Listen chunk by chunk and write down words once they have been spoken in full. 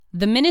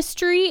The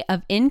ministry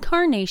of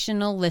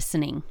incarnational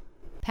listening.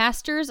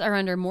 Pastors are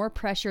under more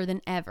pressure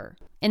than ever.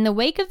 In the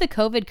wake of the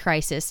COVID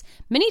crisis,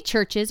 many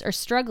churches are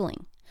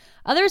struggling.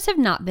 Others have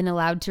not been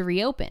allowed to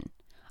reopen.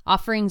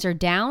 Offerings are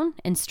down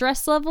and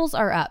stress levels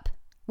are up.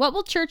 What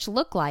will church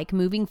look like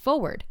moving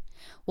forward?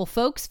 Will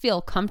folks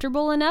feel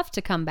comfortable enough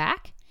to come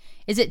back?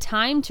 Is it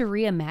time to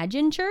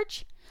reimagine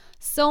church?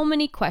 So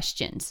many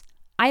questions.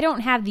 I don't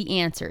have the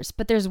answers,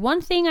 but there's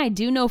one thing I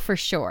do know for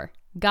sure.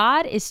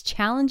 God is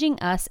challenging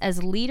us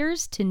as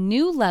leaders to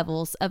new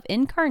levels of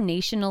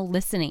incarnational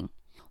listening.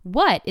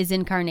 What is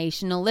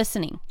incarnational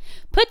listening?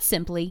 Put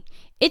simply,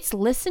 it's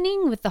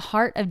listening with the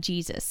heart of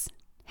Jesus.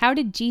 How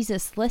did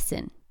Jesus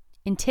listen?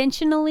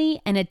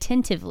 Intentionally and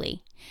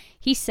attentively.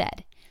 He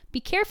said, "Be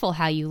careful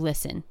how you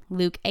listen,"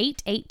 Luke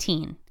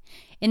 8:18.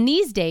 In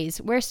these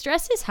days, where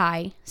stress is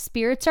high,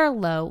 spirits are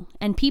low,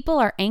 and people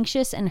are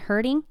anxious and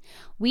hurting,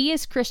 we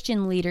as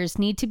Christian leaders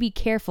need to be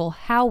careful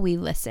how we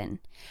listen.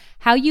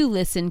 How you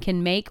listen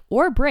can make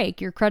or break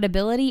your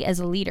credibility as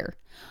a leader.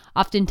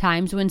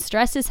 Oftentimes, when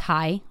stress is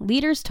high,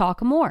 leaders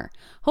talk more,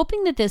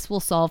 hoping that this will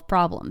solve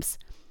problems.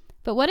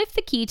 But what if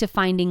the key to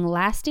finding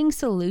lasting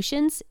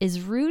solutions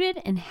is rooted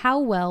in how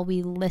well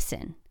we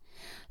listen?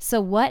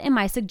 So what am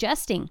I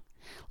suggesting?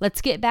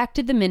 Let's get back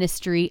to the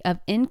ministry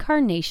of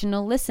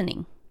incarnational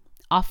listening.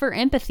 Offer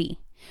empathy.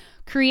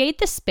 Create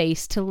the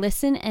space to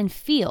listen and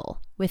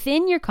feel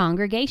within your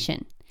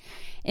congregation.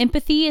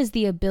 Empathy is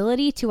the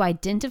ability to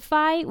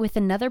identify with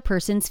another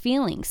person's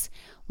feelings.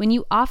 When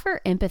you offer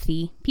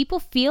empathy, people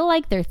feel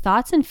like their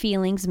thoughts and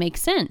feelings make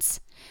sense.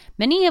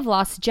 Many have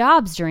lost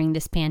jobs during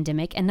this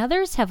pandemic, and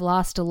others have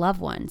lost loved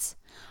ones.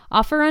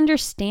 Offer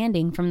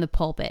understanding from the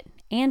pulpit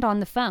and on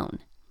the phone.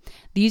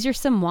 These are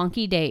some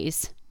wonky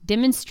days.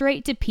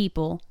 Demonstrate to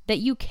people that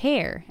you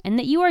care and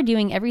that you are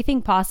doing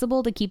everything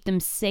possible to keep them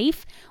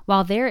safe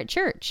while they're at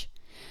church.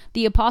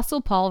 The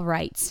Apostle Paul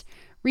writes,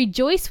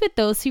 "Rejoice with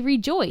those who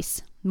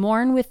rejoice,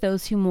 mourn with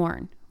those who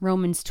mourn."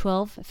 Romans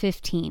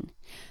 12:15.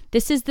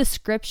 This is the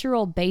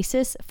scriptural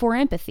basis for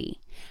empathy.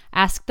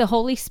 Ask the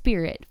Holy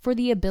Spirit for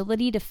the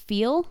ability to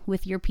feel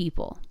with your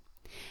people.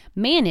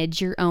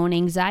 Manage your own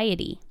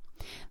anxiety.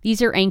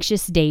 These are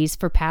anxious days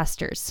for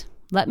pastors.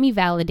 Let me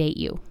validate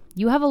you.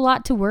 You have a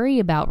lot to worry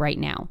about right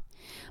now.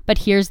 But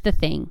here's the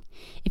thing.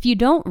 If you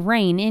don't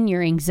rein in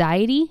your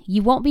anxiety,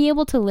 you won't be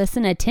able to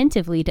listen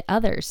attentively to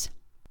others.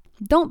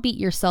 Don't beat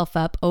yourself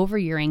up over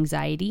your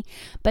anxiety,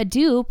 but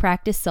do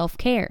practice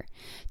self-care.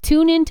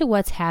 Tune into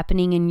what's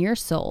happening in your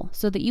soul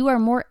so that you are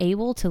more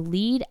able to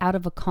lead out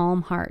of a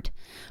calm heart.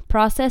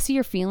 Process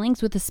your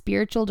feelings with a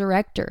spiritual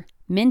director,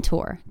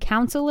 mentor,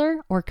 counselor,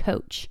 or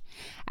coach.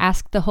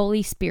 Ask the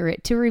Holy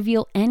Spirit to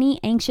reveal any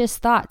anxious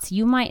thoughts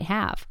you might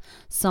have.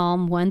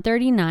 Psalm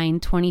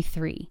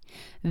 139:23.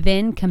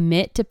 Then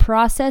commit to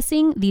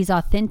processing these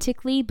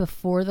authentically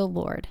before the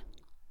Lord.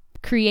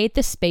 Create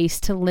the space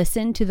to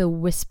listen to the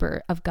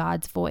whisper of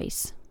God's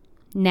voice.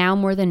 Now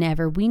more than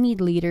ever, we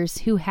need leaders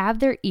who have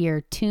their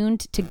ear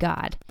tuned to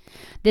God.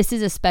 This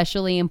is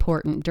especially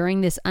important during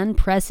this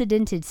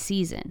unprecedented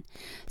season.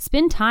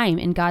 Spend time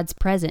in God's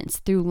presence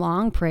through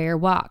long prayer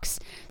walks.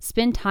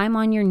 Spend time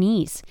on your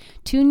knees.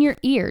 Tune your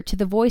ear to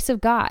the voice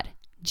of God.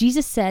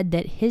 Jesus said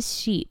that his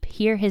sheep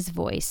hear his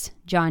voice.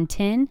 John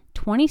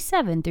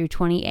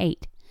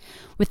 10:27-28.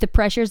 With the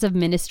pressures of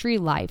ministry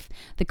life,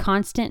 the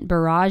constant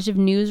barrage of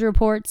news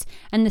reports,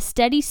 and the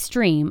steady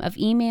stream of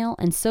email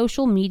and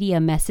social media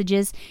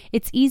messages,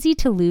 it's easy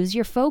to lose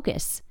your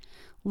focus.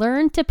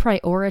 Learn to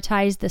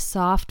prioritize the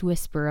soft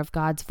whisper of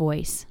God's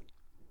voice.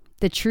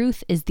 The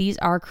truth is these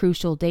are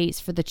crucial days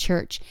for the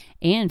church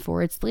and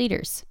for its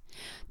leaders.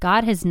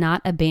 God has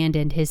not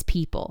abandoned his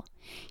people.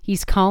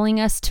 He's calling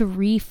us to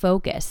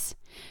refocus.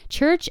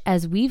 Church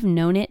as we've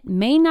known it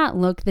may not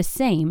look the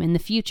same in the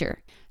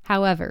future.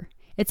 However,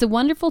 it's a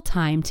wonderful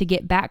time to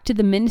get back to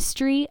the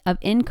ministry of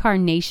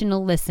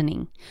incarnational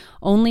listening.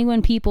 Only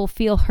when people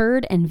feel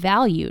heard and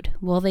valued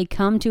will they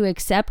come to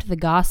accept the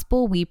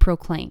gospel we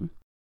proclaim.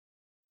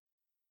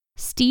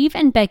 Steve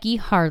and Becky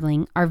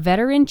Harling are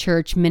veteran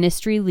church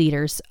ministry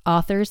leaders,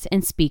 authors,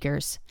 and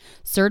speakers.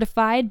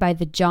 Certified by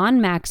the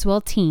John Maxwell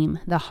team,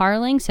 the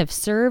Harlings have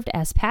served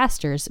as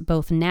pastors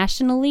both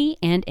nationally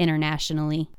and internationally.